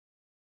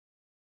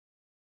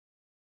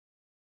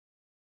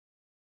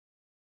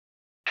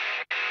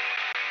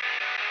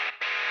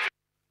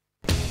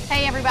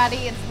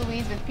everybody, it's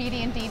Louise with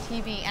PD&D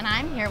TV, and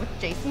I'm here with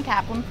Jason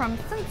Kaplan from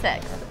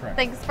Sensics. Correct.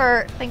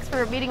 Thanks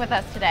for meeting with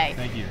us today.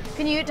 Thank you.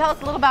 Can you tell us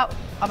a little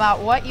about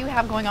what you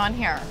have going on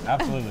here?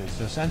 Absolutely.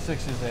 So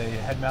Sensics is a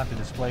head-mounted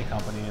display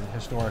company, and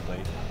historically,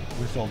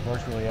 we sold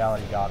virtual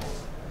reality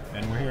goggles.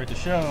 And we're here at the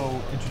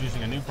show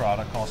introducing a new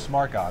product called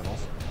Smart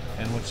Goggles.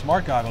 And what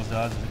Smart Goggles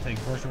does is it takes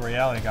virtual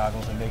reality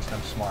goggles and makes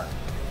them smart.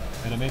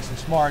 And it makes them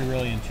smart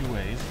really in two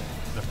ways.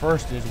 The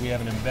first is we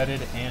have an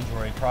embedded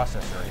Android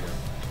processor here.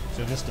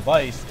 So this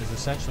device is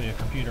essentially a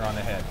computer on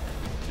the head.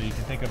 So you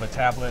can think of a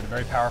tablet, a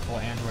very powerful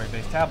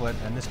Android-based tablet,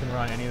 and this can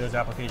run any of those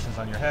applications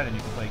on your head, and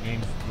you can play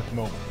games with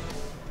mobile.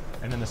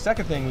 And then the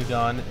second thing we've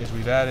done is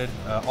we've added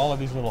all of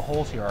these little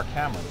holes here are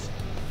cameras,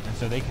 and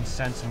so they can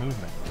sense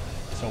movement.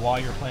 So while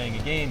you're playing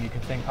a game, you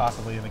can think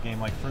possibly of a game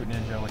like Fruit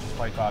Ninja, which is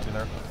quite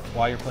popular.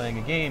 While you're playing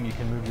a game, you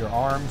can move your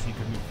arms, you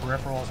can move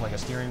peripherals like a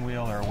steering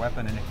wheel or a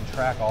weapon, and it can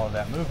track all of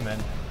that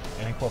movement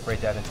and incorporate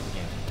that into the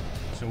game.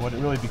 So what it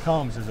really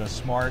becomes is a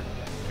smart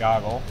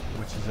goggle,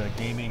 which is a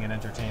gaming and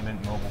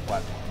entertainment mobile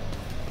platform.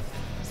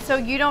 So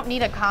you don't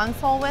need a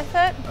console with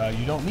it?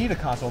 You don't need a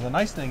console. The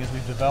nice thing is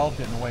we've developed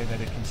it in a way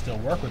that it can still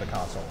work with a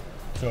console.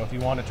 So if you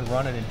wanted to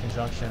run it in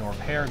conjunction or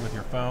paired with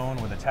your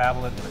phone, with a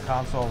tablet, with a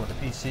console, with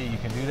a PC, you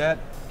can do that,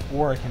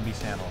 or it can be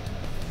standalone.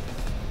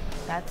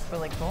 That's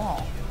really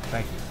cool.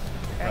 Thank you.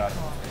 Very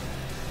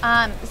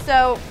cool.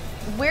 So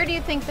where do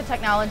you think the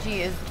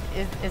technology is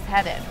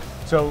headed?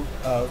 So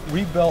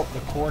we built the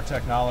core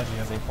technology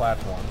as a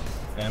platform,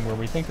 and where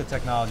we think the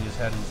technology is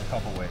headed is a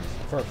couple ways.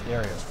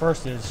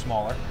 First is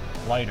smaller,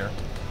 lighter,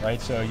 right?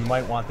 So you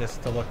might want this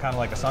to look kind of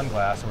like a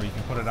sunglass where you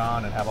can put it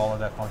on and have all of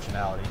that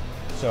functionality.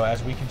 So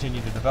as we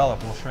continue to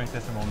develop, we'll shrink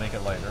this and we'll make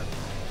it lighter.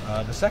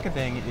 The second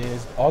thing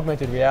is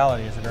augmented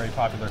reality is a very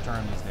popular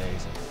term these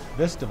days.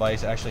 This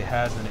device actually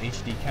has an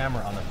HD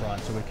camera on the front,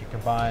 so it can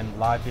combine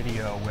live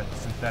video with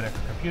synthetic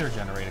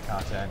computer-generated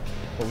content.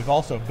 But we've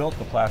also built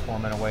the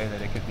platform in a way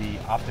that it could be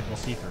optical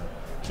see-through.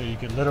 So you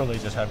could literally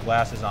just have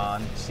glasses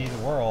on, see the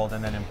world,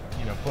 and then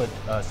put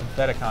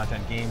synthetic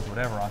content, games,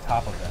 whatever, on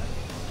top of that.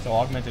 So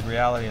augmented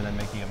reality and then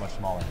making it much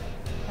smaller.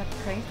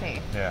 That's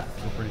crazy. Yeah,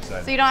 we're pretty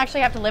excited. So you don't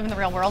actually have to live in the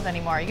real world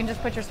anymore. You can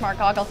just put your smart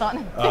goggles on.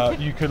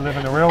 You could live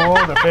in the real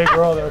world, the fake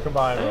world, or a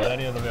combined world,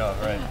 any of them,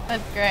 right?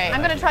 That's great. I'm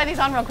going to try these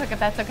on real quick if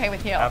that's okay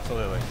with you.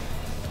 Absolutely.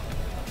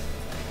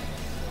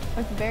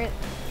 It's very...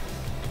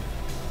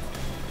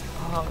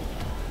 Oh.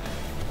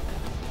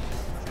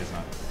 It's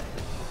not.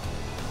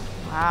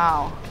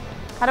 Wow.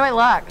 How do I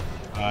look?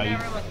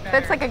 Never look better.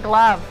 Fits like a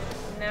glove.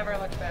 Never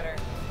look better.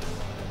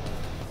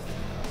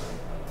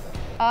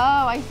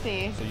 Oh, I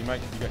see. So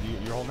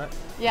you're holding it?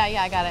 Yeah,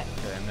 I got it.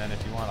 Okay, and then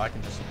if you want, I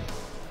can just...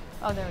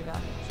 Oh, there we go.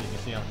 So you can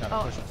see I'm kind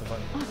of pushing the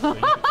button.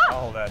 So I'll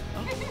hold that.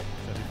 So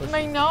if you push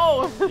My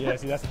nose. Yeah,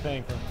 see, that's the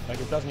thing.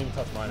 It doesn't even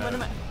touch mine. What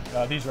am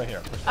I? These right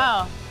here. Push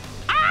that. Oh.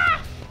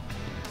 Ah!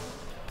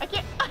 I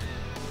can't.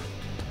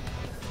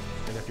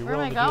 And if you're Where am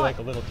willing I to do going? like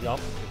a little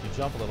jump, if you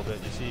jump a little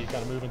bit, you see you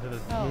kind of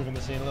moving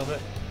the scene a little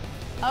bit.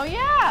 Oh,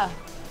 yeah.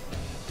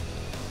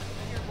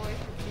 Your voice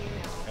is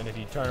female. And if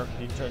you turn,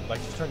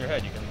 just turn your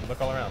head, you can look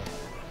all around.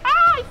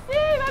 Ah, I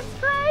see. That's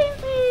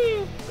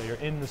crazy. So you're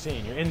in the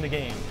scene. You're in the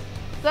game.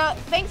 So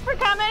thanks for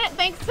coming.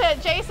 Thanks to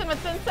Jason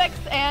with Sensics.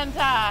 And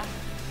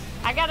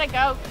I got to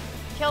go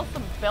kill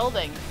some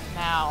buildings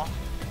now.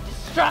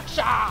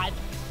 Destruction.